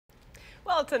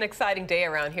Well, it's an exciting day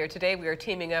around here. Today we are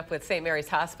teaming up with St. Mary's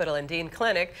Hospital and Dean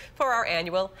Clinic for our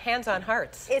annual Hands on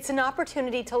Hearts. It's an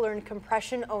opportunity to learn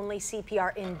compression-only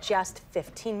CPR in just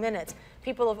 15 minutes.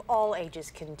 People of all ages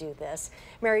can do this.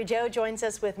 Mary Jo joins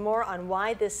us with more on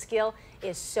why this skill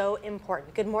is so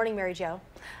important. Good morning, Mary Jo.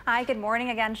 Hi, good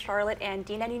morning again, Charlotte and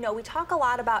Dean. And you know, we talk a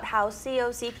lot about how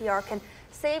COCPR can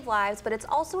save lives, but it's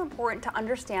also important to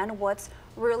understand what's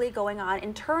really going on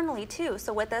internally too.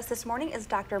 So with us this morning is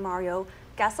Dr. Mario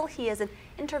Gessel. He is an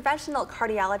interventional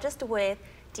cardiologist with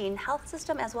Dean Health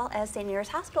System as well as St. Mary's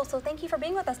Hospital. So thank you for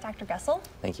being with us, Dr. Gessel.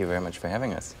 Thank you very much for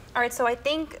having us. All right, so I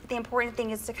think the important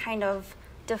thing is to kind of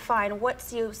define what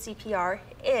COCPR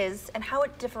is and how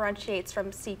it differentiates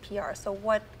from CPR. So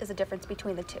what is the difference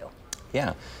between the two?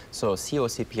 Yeah, so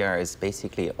COCPR is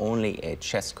basically only a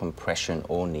chest compression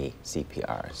only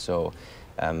CPR. So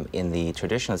in the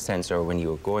traditional sense, or when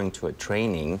you're going to a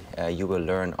training, you will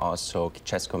learn also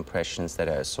chest compressions that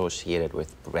are associated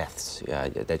with breaths,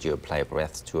 that you apply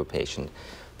breaths to a patient.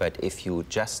 But if you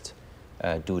just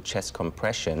do chest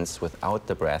compressions without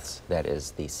the breaths, that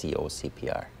is the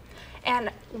COCPR. And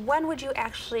when would you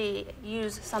actually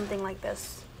use something like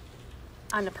this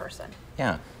on a person?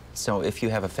 Yeah. So if you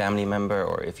have a family member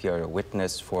or if you're a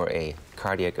witness for a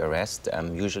cardiac arrest,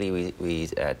 usually we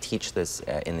teach this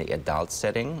in the adult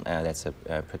setting. That's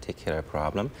a particular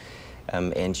problem.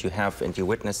 And you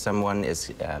witness someone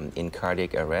is in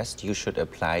cardiac arrest, you should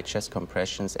apply chest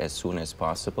compressions as soon as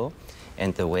possible.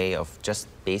 And the way of just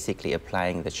basically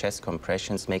applying the chest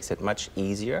compressions makes it much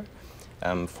easier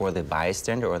for the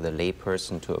bystander or the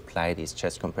layperson to apply these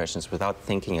chest compressions without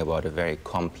thinking about a very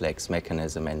complex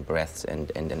mechanism and breaths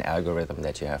and an algorithm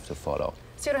that you have to follow.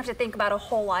 So you don't have to think about a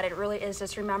whole lot. It really is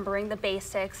just remembering the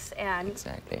basics and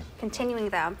continuing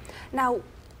them. Now,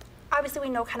 obviously we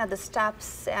know kind of the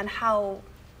steps and how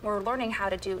we're learning how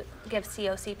to give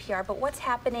COCPR, but what's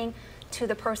happening to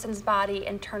the person's body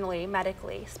internally,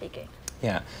 medically speaking?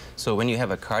 Yeah, so when you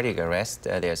have a cardiac arrest,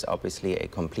 there's obviously a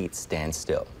complete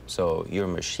standstill. So your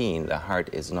machine, the heart,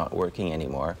 is not working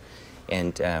anymore.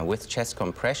 And with chest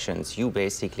compressions, you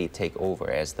basically take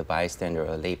over as the bystander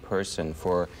or lay person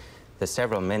for the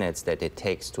several minutes that it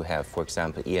takes to have, for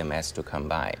example, EMS to come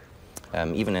by.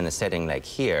 Even in a setting like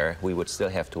here, we would still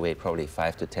have to wait probably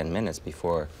 5 to 10 minutes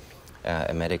before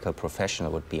a medical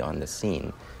professional would be on the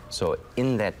scene. So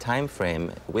in that time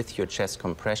frame, with your chest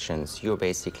compressions, you're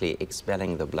basically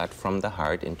expelling the blood from the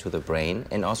heart into the brain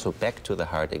and also back to the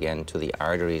heart again, to the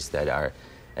arteries that are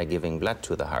giving blood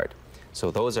to the heart.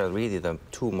 So those are really the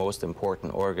two most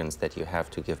important organs that you have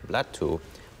to give blood to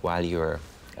while you're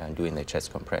doing the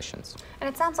chest compressions. And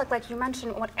it sounds like you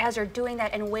mentioned, as you're doing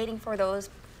that and waiting for those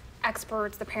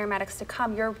experts, the paramedics to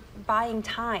come, you're buying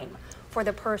time for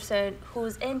the person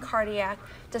who's in cardiac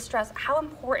distress. How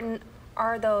important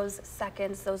are those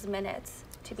seconds, those minutes,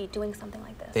 to be doing something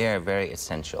like this? They are very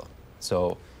essential.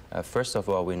 So first of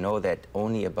all, we know that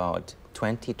only about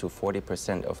 20 to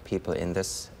 40% of people in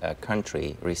this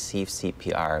country receive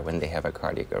CPR when they have a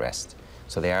cardiac arrest.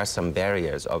 So there are some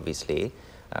barriers, obviously,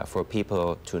 for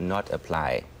people to not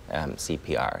apply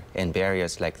CPR. And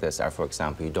barriers like this are, for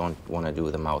example, you don't want to do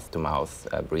the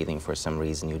mouth-to-mouth breathing for some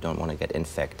reason. You don't want to get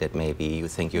infected, maybe. You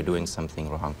think you're doing something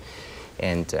wrong.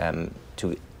 And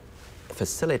to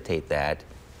facilitate that,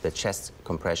 the chest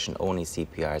compression only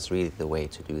CPR is really the way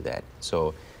to do that.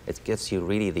 So it gives you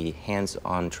really the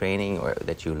hands-on training or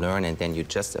that you learn, and then you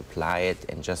just apply it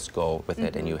and just go with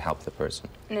it and you help the person.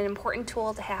 And an important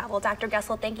tool to have. Well, Dr.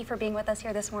 Gessel, thank you for being with us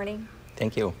here this morning.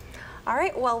 Thank you. All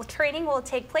right, well, training will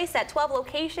take place at 12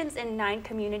 locations in 9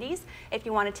 communities. If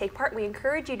you want to take part, we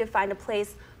encourage you to find a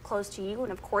place close to you,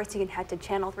 and of course you can head to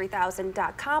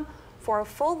channel3000.com for a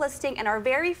full listing. And our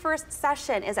very first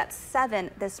session is at 7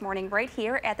 this morning right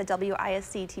here at the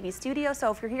WISC-TV studio.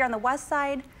 So if you're here on the west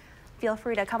side, feel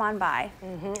free to come on by.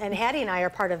 And Hattie and I are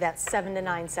part of that 7 to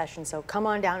 9 session, so come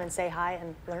on down and say hi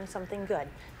and learn something good.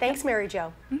 Thanks, Mary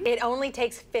Jo. It only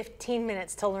takes 15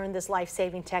 minutes to learn this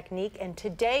life-saving technique, and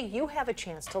today you have a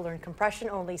chance to learn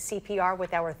compression-only CPR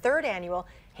with our 3rd annual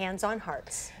Hands on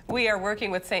Hearts. We are working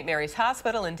with St. Mary's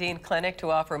Hospital and Dean Clinic to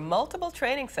offer multiple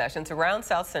training sessions around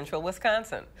South Central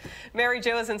Wisconsin. Mary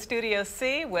Jo is in Studio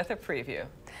C with a preview.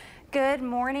 Good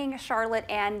morning, Charlotte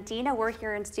and Dina. We're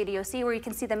here in Studio C where you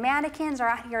can see the mannequins are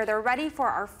out here. They're ready for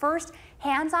our first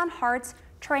Hands on Hearts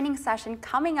training session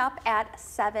coming up at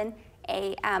 7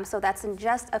 a.m. So that's in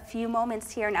just a few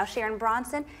moments here. Now, Sharon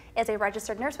Bronson is a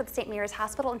registered nurse with St. Mary's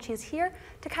Hospital, and she's here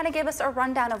to kind of give us a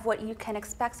rundown of what you can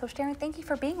expect. So, Sharon, thank you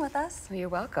for being with us. You're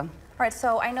welcome. All right,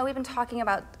 so I know we've been talking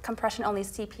about compression-only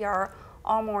CPR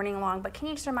all morning long, but can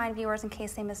you just remind viewers, in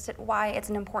case they missed it, why it's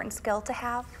an important skill to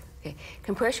have? Okay.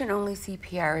 Compression-only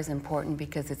CPR is important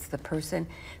because it's the person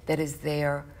that is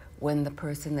there when the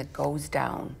person that goes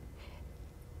down,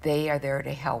 they are there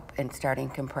to help, and starting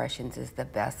compressions is the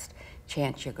best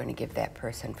chance you're going to give that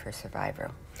person for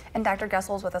survival. And Dr.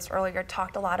 Gessel was with us earlier,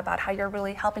 talked a lot about how you're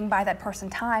really helping buy that person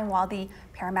time while the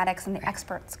paramedics and the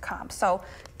experts come. So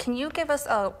can you give us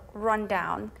a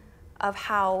rundown of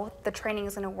how the training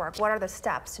is going to work? What are the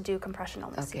steps to do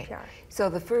compression-only CPR?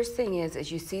 So the first thing is,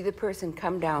 as you see the person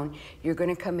come down, you're going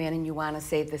to come in and you want to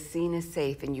say the scene is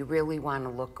safe, and you really want to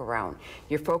look around.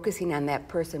 You're focusing on that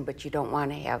person, but you don't want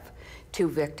to have two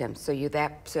victims. So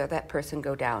that person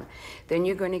go down. Then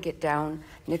you're going to get down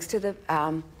next to the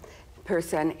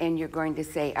person, and you're going to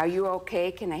say, "Are you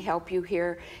okay? Can I help you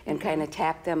here?" And kind of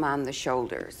tap them on the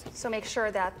shoulders. So make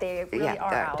sure that they really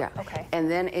are out. Okay. And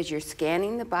then as you're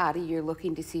scanning the body, you're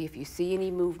looking to see if you see any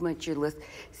movement,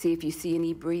 see if you see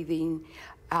any breathing,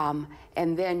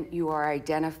 and then you are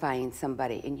identifying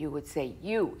somebody, and you would say,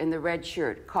 "You in the red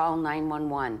shirt, call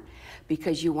 911,"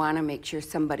 because you want to make sure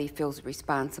somebody feels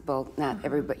responsible. Not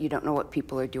everybody, you don't know what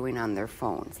people are doing on their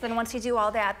phones. So then once you do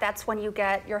all that, that's when you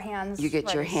get your hands You get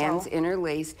ready, your hands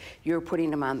interlaced. You're putting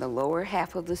them on the lower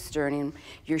half of the sternum.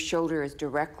 Your shoulder is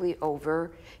directly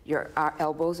over. Your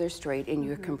elbows are straight, and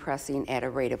you're compressing at a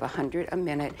rate of 100 a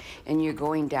minute, and you're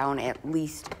going down at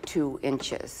least 2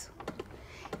 inches.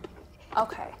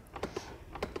 Okay.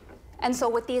 And so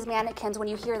with these mannequins, when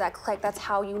you hear that click, that's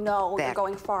how you know you're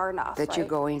going far enough, That you're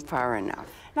going far enough.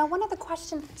 Now, one of the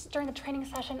questions during the training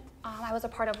session I was a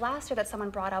part of last year that someone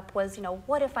brought up was,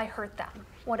 what if I hurt them?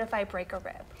 What if I break a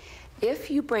rib? If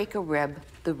you break a rib,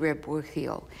 the rib will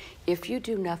heal. If you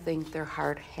do nothing, their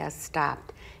heart has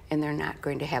stopped, and they're not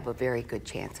going to have a very good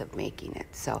chance of making it.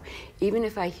 So even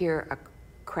if I hear a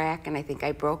crack and I think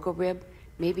I broke a rib,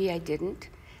 maybe I didn't.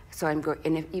 So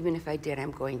even if I did,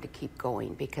 I'm going to keep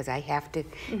going because I have to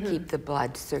keep the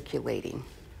blood circulating.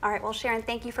 All right, well, Sharon,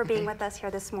 thank you for being with us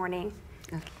here this morning.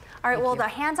 All right, well, the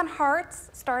Hands on Hearts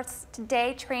starts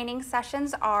today. Training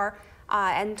sessions are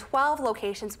in 12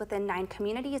 locations within 9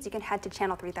 communities. You can head to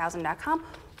channel3000.com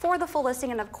for the full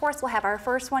listing. And of course, we'll have our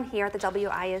first one here at the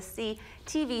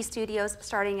WISC-TV studios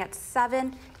starting at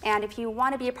 7. And if you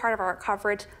want to be a part of our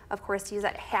coverage, of course, use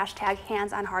that hashtag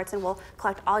Hands on Hearts, and we'll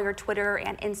collect all your Twitter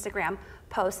and Instagram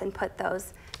posts and put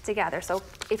those together. So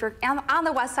if you're on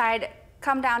the west side,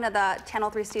 come down to the Channel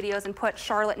 3 studios and put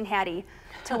Charlotte and Hattie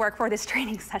to work for this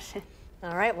training session.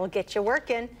 All right, we'll get you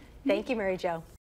working. Thank you, Mary Jo.